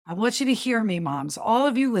I want you to hear me, moms, all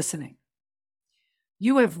of you listening.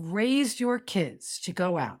 You have raised your kids to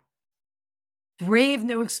go out, brave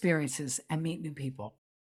new experiences, and meet new people.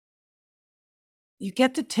 You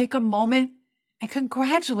get to take a moment and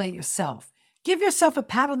congratulate yourself. Give yourself a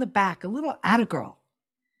pat on the back, a little attagirl.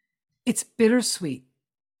 It's bittersweet.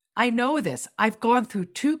 I know this. I've gone through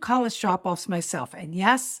 2 college drop-offs myself. And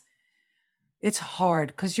yes, it's hard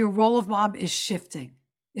because your role of mom is shifting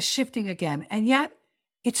again. And yet,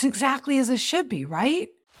 it's exactly as it should be, right?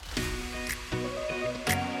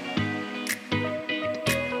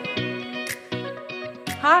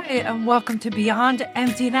 Hi, and welcome to Beyond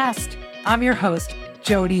Empty Nest. I'm your host,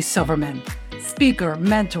 Jody Silverman, speaker,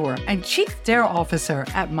 mentor, and Chief Dare Officer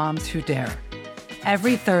at Moms Who Dare.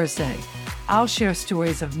 Every Thursday, I'll share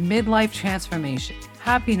stories of midlife transformation,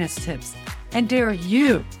 happiness tips, and dare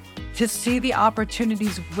you to see the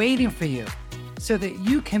opportunities waiting for you so that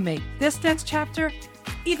you can make this next chapter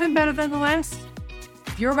even better than the last.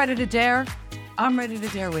 If you're ready to dare, I'm ready to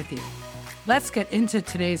dare with you. Let's get into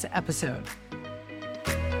today's episode.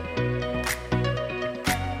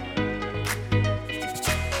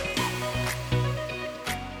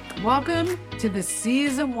 Welcome to the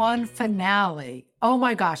season 1 finale. Oh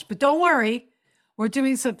my gosh, but don't worry, we're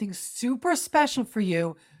doing something super special for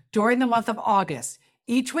you during the month of August.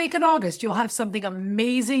 Each week in August, you'll have something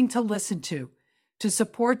amazing to listen to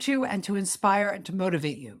support you and to inspire and to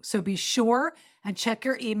motivate you. So be sure and check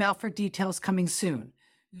your email for details coming soon.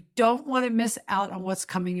 You don't want to miss out on what's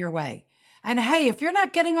coming your way. And hey, if you're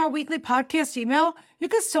not getting our weekly podcast email, you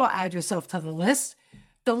can still add yourself to the list.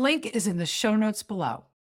 The link is in the show notes below.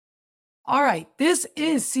 All right, this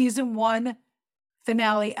is season 1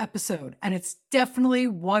 finale episode, and it's definitely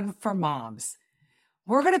one for moms.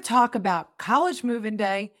 We're going to talk about college move-in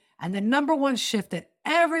day and the number 1 shift that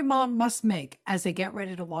every mom must make as they get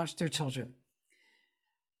ready to launch their children.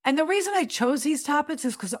 And the reason I chose these topics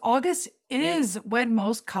is because August is when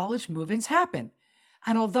most college move-ins happen.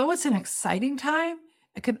 And although it's an exciting time,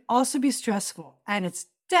 it can also be stressful, and it's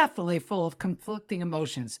definitely full of conflicting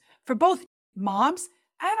emotions for both moms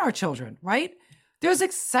and our children, right? There's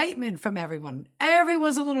excitement from everyone.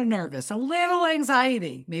 Everyone's a little nervous, a little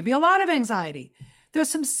anxiety, maybe a lot of anxiety. There's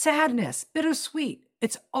some sadness, bittersweet.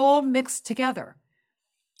 It's all mixed together.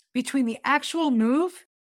 Between the actual move,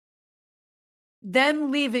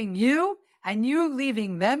 them leaving you and you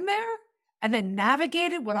leaving them there, and then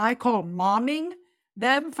navigated what I call momming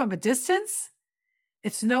them from a distance,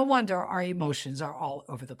 it's no wonder our emotions are all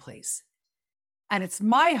over the place. And it's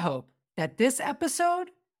my hope that this episode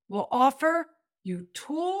will offer you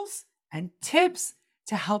tools and tips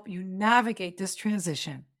to help you navigate this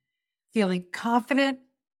transition, feeling confident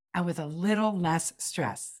and with a little less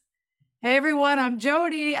stress. Hey everyone, I'm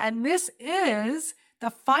Jody, and this is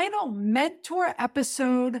the final mentor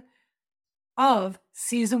episode of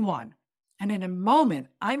season 1. And in a moment,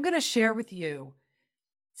 I'm going to share with you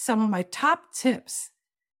some of my top tips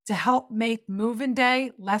to help make move-in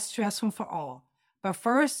day less stressful for all. But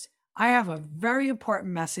first, I have a very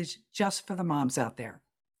important message just for the moms out there.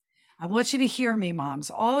 I want you to hear me,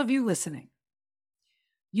 moms, all of you listening.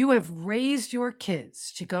 You have raised your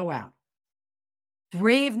kids to go out,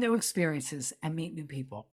 brave new experiences, and meet new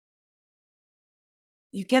people.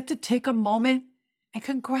 You get to take a moment and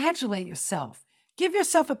congratulate yourself. Give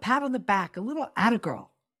yourself a pat on the back, a little attagirl.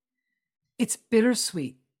 It's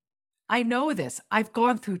bittersweet. I know this. I've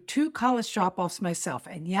gone through 2 college drop-offs myself.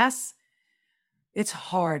 And yes, it's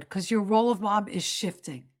hard because your role of mom is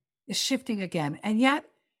shifting again. And yet,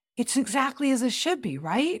 it's exactly as it should be,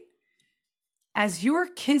 right? As your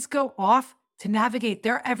kids go off to navigate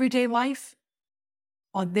their everyday life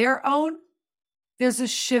on their own, there's a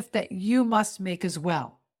shift that you must make as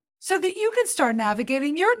well so that you can start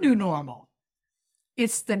navigating your new normal.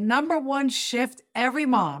 It's the number 1 shift every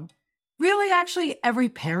mom, really actually every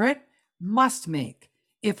parent, must make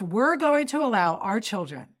if we're going to allow our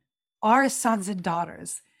children, our sons and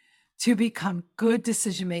daughters, to become good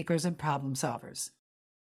decision makers and problem solvers.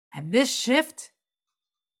 And this shift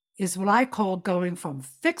is what I call going from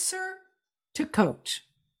fixer to coach.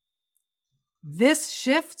 This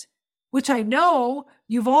shift, which I know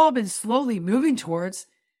you've all been slowly moving towards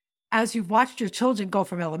as you've watched your children go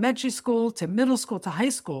from elementary school to middle school to high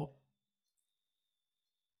school,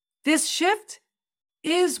 this shift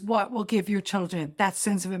is what will give your children that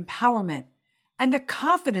sense of empowerment and the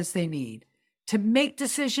confidence they need to make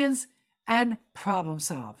decisions and problem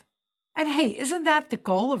solve. And hey, isn't that the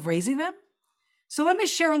goal of raising them? So let me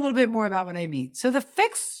share a little bit more about what I mean. So the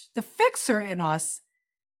fixer in us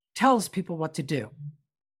tells people what to do.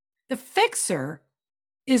 The fixer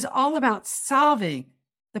is all about solving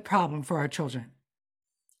the problem for our children.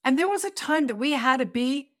 And there was a time that we had to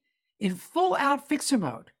be in full out fixer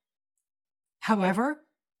mode. However,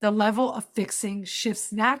 the level of fixing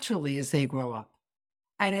shifts naturally as they grow up.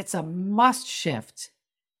 And it's a must shift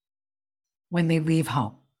when they leave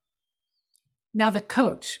home. Now, the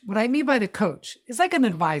coach, what I mean by the coach is like an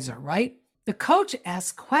advisor, right? The coach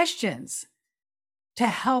asks questions to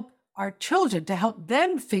help our children, to help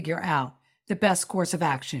them figure out the best course of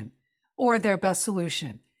action or their best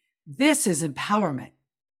solution. This is empowerment.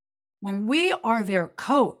 When we are their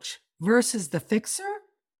coach versus the fixer,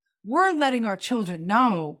 we're letting our children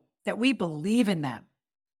know that we believe in them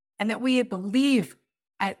and that we believe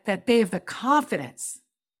that they have the confidence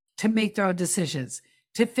to make their own decisions,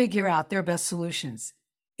 to figure out their best solutions.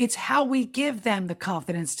 It's how we give them the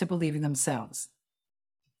confidence to believe in themselves.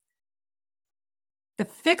 The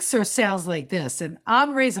fixer sounds like this, and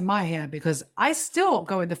I'm raising my hand because I still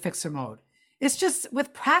go into fixer mode. It's just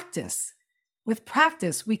with practice. With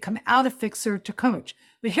practice, we come out of fixer to coach.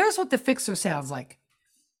 But here's what the fixer sounds like.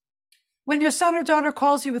 When your son or daughter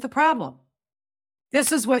calls you with a problem,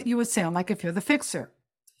 this is what you would sound like if you're the fixer.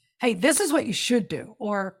 Hey, this is what you should do.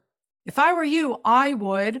 Or if I were you, I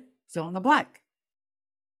would fill in the blank.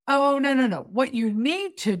 Oh, no. What you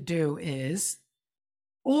need to do is,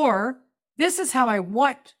 or this is how I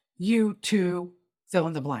want you to fill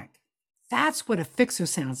in the blank. That's what a fixer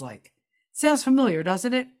sounds like. Sounds familiar,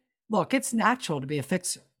 doesn't it? Look, it's natural to be a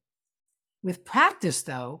fixer. With practice,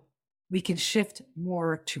 though, we can shift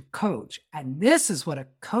more to coach. And this is what a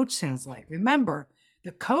coach sounds like. Remember,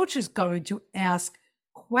 the coach is going to ask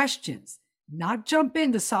questions, not jump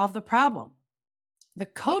in to solve the problem. The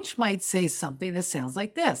coach might say something that sounds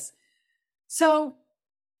like this. So,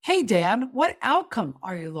 hey, Dan, what outcome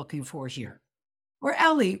are you looking for here? Or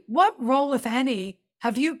Ellie, what role, if any,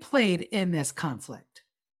 have you played in this conflict?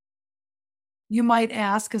 You might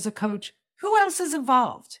ask as a coach, who else is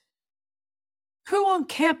involved? Who on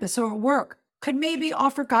campus or at work could maybe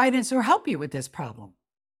offer guidance or help you with this problem?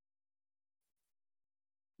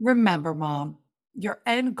 Remember, Mom, your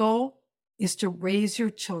end goal is to raise your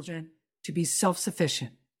children to be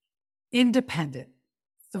self-sufficient, independent,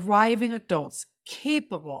 thriving adults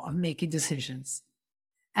capable of making decisions.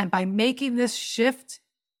 And by making this shift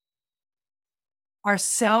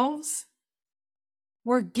ourselves,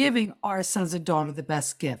 we're giving our sons and daughters the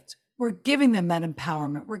best gift. We're giving them that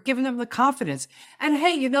empowerment. We're giving them the confidence. And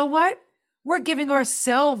hey, you know what? We're giving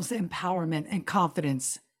ourselves empowerment and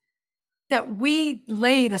confidence that we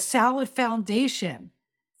laid a solid foundation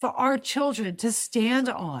for our children to stand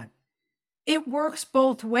on. It works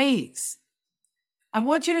both ways. I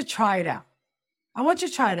want you to try it out.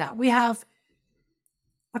 We have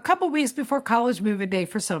a couple weeks before college moving day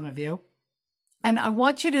for some of you. And I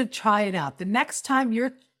want you to try it out. The next time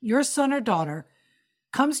your son or daughter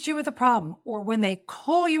comes to you with a problem, or when they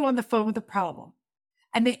call you on the phone with a problem,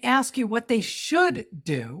 and they ask you what they should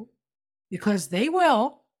do, because they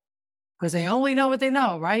will, because they only know what they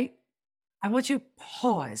know, right? I want you to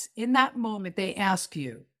pause. In that moment they ask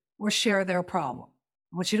you or share their problem,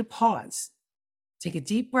 I want you to pause, take a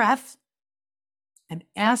deep breath, and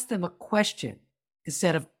ask them a question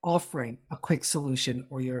instead of offering a quick solution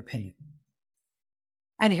or your opinion.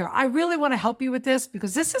 And here, I really want to help you with this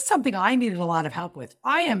because this is something I needed a lot of help with.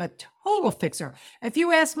 I am a total fixer. If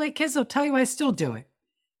you ask my kids, they'll tell you I still do it.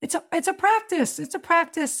 It's a practice. It's a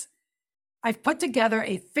practice. I've put together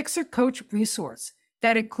a fixer coach resource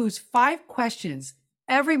that includes 5 questions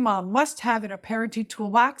every mom must have in a parenting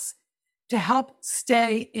toolbox to help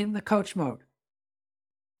stay in the coach mode.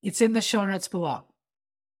 It's in the show notes below.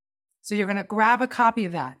 So you're going to grab a copy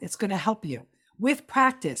of that. It's going to help you. With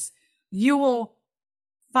practice, you will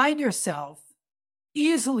find yourself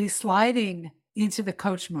easily sliding into the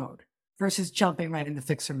coach mode versus jumping right into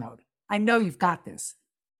fixer mode. I know you've got this.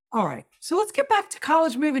 All right, so let's get back to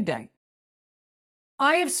college moving day.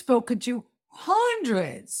 I have spoken to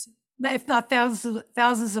hundreds, if not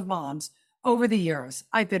thousands of moms over the years.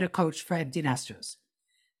 I've been a coach for Empty Nesters.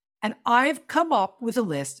 And I've come up with a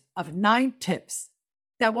list of 9 tips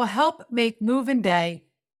that will help make moving day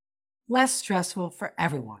less stressful for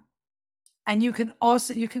everyone. And you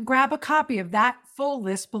can grab a copy of that full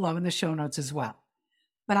list below in the show notes as well.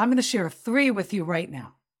 But I'm going to share 3 with you right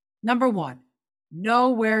now. Number 1, know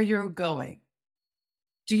where you're going.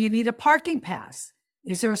 Do you need a parking pass?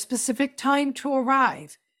 Is there a specific time to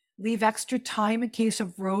arrive? Leave extra time in case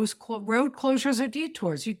of road closures or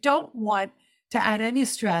detours. You don't want to add any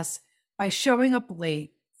stress by showing up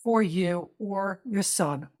late for you or your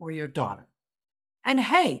son or your daughter. And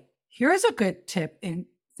hey, here's a good tip in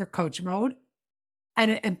the coach mode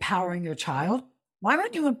and empowering your child. Why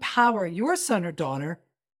don't you empower your son or daughter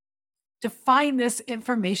to find this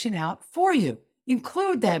information out for you.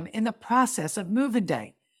 Include them in the process of moving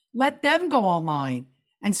day. Let them go online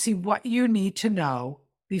and see what you need to know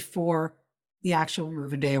before the actual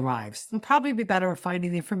moving day arrives. They'll probably be better at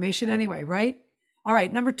finding the information anyway, right? All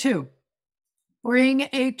right, number 2, bring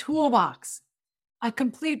a toolbox, a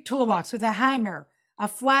complete toolbox with a hanger, a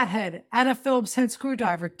flathead, and a Phillips head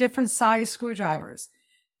screwdriver, different size screwdrivers,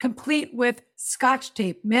 complete with Scotch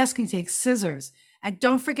tape, masking tape, scissors. And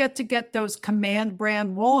don't forget to get those Command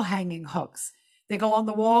brand wall hanging hooks. They go on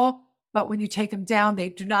the wall, but when you take them down, they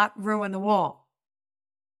do not ruin the wall.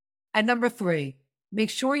 And number 3, make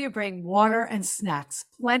sure you bring water and snacks,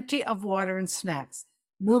 plenty of water and snacks.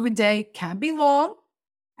 Moving day can be long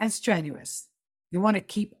and strenuous. You want to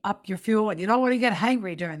keep up your fuel and you don't want to get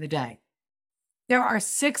hangry during the day. There are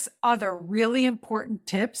 6 other really important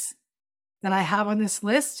tips that I have on this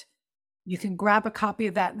list. You can grab a copy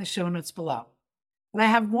of that in the show notes below. But I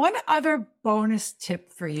have one other bonus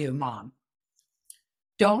tip for you, Mom.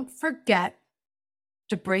 Don't forget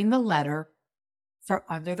to bring the letter for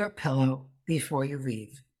under their pillow before you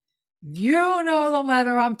leave. You know the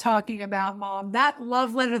letter I'm talking about, Mom. That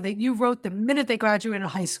love letter that you wrote the minute they graduated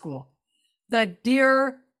high school. The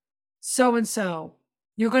dear so-and-so,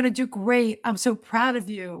 you're going to do great. I'm so proud of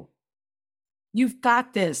you. You've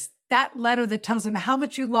got this. That letter that tells them how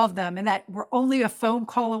much you love them and that we're only a phone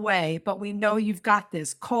call away, but we know you've got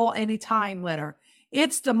this. Call anytime letter.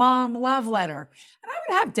 It's the mom love letter. And I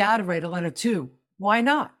would have Dad write a letter too. Why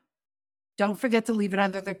not? Don't forget to leave it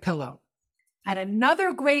under their pillow. And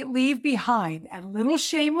another great leave behind and little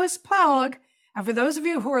shameless plug. And for those of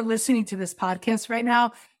you who are listening to this podcast right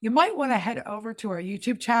now, you might want to head over to our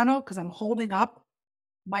YouTube channel because I'm holding up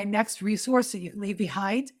my next resource that you can leave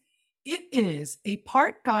behind. It is a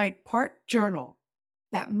part guide, part journal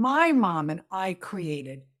that my mom and I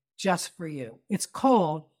created just for you. It's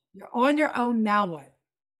called You're on Your Own Now What?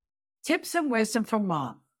 Tips and Wisdom from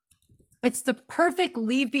Mom. It's the perfect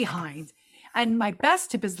leave behind. And my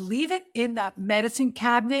best tip is leave it in that medicine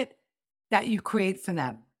cabinet that you create for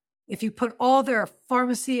them. If you put all their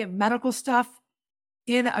pharmacy and medical stuff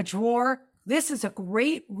in a drawer, this is a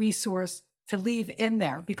great resource to leave in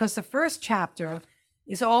there because the first chapter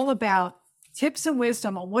is all about tips and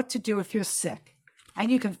wisdom on what to do if you're sick.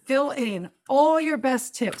 And you can fill in all your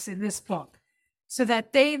best tips in this book so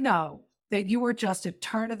that they know that you are just a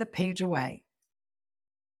turn of the page away.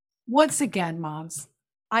 Once again, moms,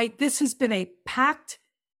 this has been a packed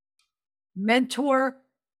mentor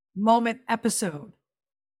moment episode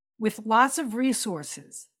with lots of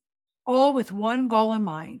resources, all with one goal in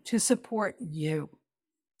mind, to support you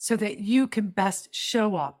so that you can best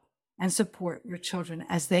show up and support your children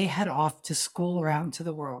as they head off to school around to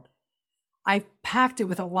the world. I've packed it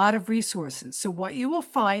with a lot of resources. So what you will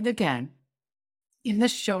find, again, in the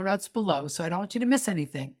show notes below, so I don't want you to miss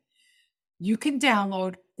anything, you can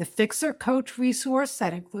download the Fixer Coach resource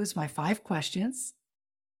that includes my 5 questions.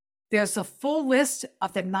 There's a full list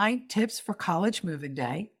of the 9 tips for college moving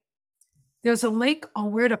day. There's a link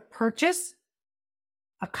on where to purchase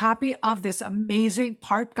a copy of this amazing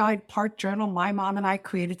part guide, part journal my mom and I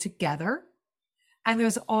created together. And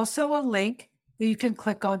there's also a link that you can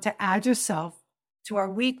click on to add yourself to our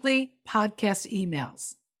weekly podcast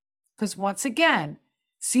emails. Because once again,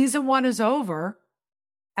 season 1 is over.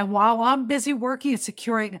 And while I'm busy working and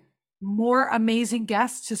securing more amazing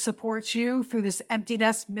guests to support you through this empty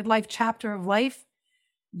nest midlife chapter of life,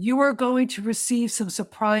 you are going to receive some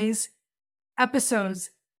surprise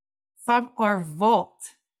episodes from our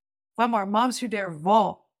vault, from our Moms Who Dare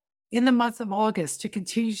vault in the month of August to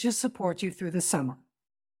continue to support you through the summer.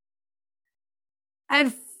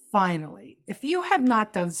 And finally, if you have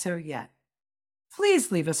not done so yet,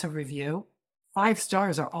 please leave us a review. 5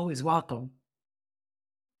 stars are always welcome.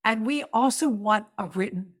 And we also want a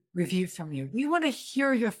written review from you. We want to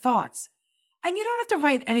hear your thoughts. And you don't have to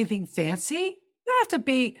write anything fancy. You don't have to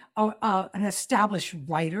be an established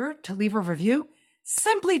writer to leave a review.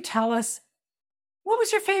 Simply tell us, what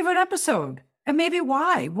was your favorite episode? And maybe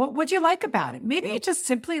why? What would you like about it? Maybe you just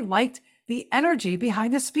simply liked the energy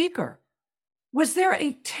behind the speaker. Was there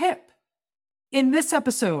a tip in this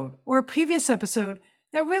episode or a previous episode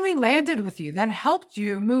that really landed with you, that helped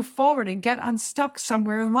you move forward and get unstuck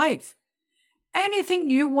somewhere in life? Anything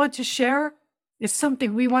you want to share is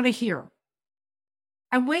something we want to hear.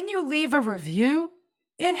 And when you leave a review,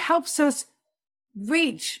 it helps us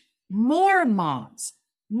reach more moms,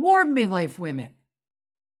 more midlife women,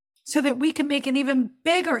 so that we can make an even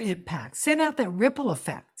bigger impact, send out that ripple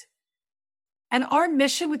effect. And our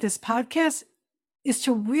mission with this podcast is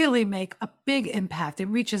to really make a big impact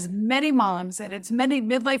and reach as many moms and as many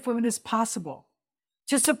midlife women as possible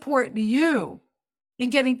to support you in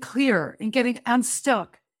getting clear, in getting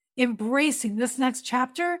unstuck, embracing this next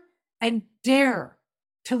chapter, and dare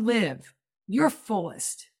to live your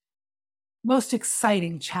fullest, most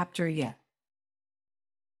exciting chapter yet.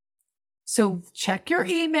 So check your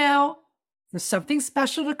email for something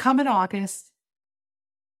special to come in August.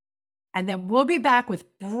 And then we'll be back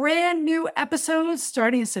with brand new episodes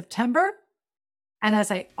starting in September. And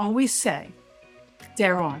as I always say,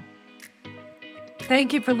 dare on.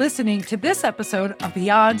 Thank you for listening to this episode of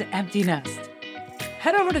Beyond Empty Nest.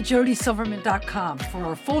 Head over to jodysilverman.com for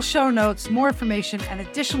our full show notes, more information, and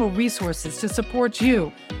additional resources to support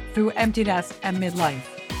you through empty nest and midlife.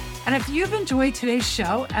 And if you've enjoyed today's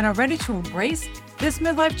show and are ready to embrace this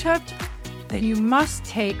midlife chapter, then you must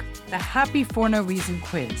take the Happy for No Reason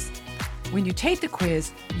quiz. When you take the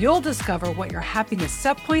quiz, you'll discover what your happiness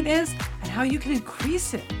set point is and how you can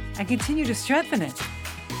increase it and continue to strengthen it.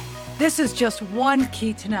 This is just one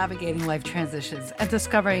key to navigating life transitions and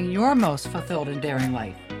discovering your most fulfilled and daring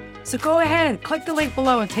life. So go ahead, click the link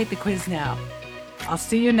below and take the quiz now. I'll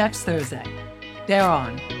see you next Thursday. Dare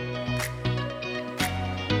on.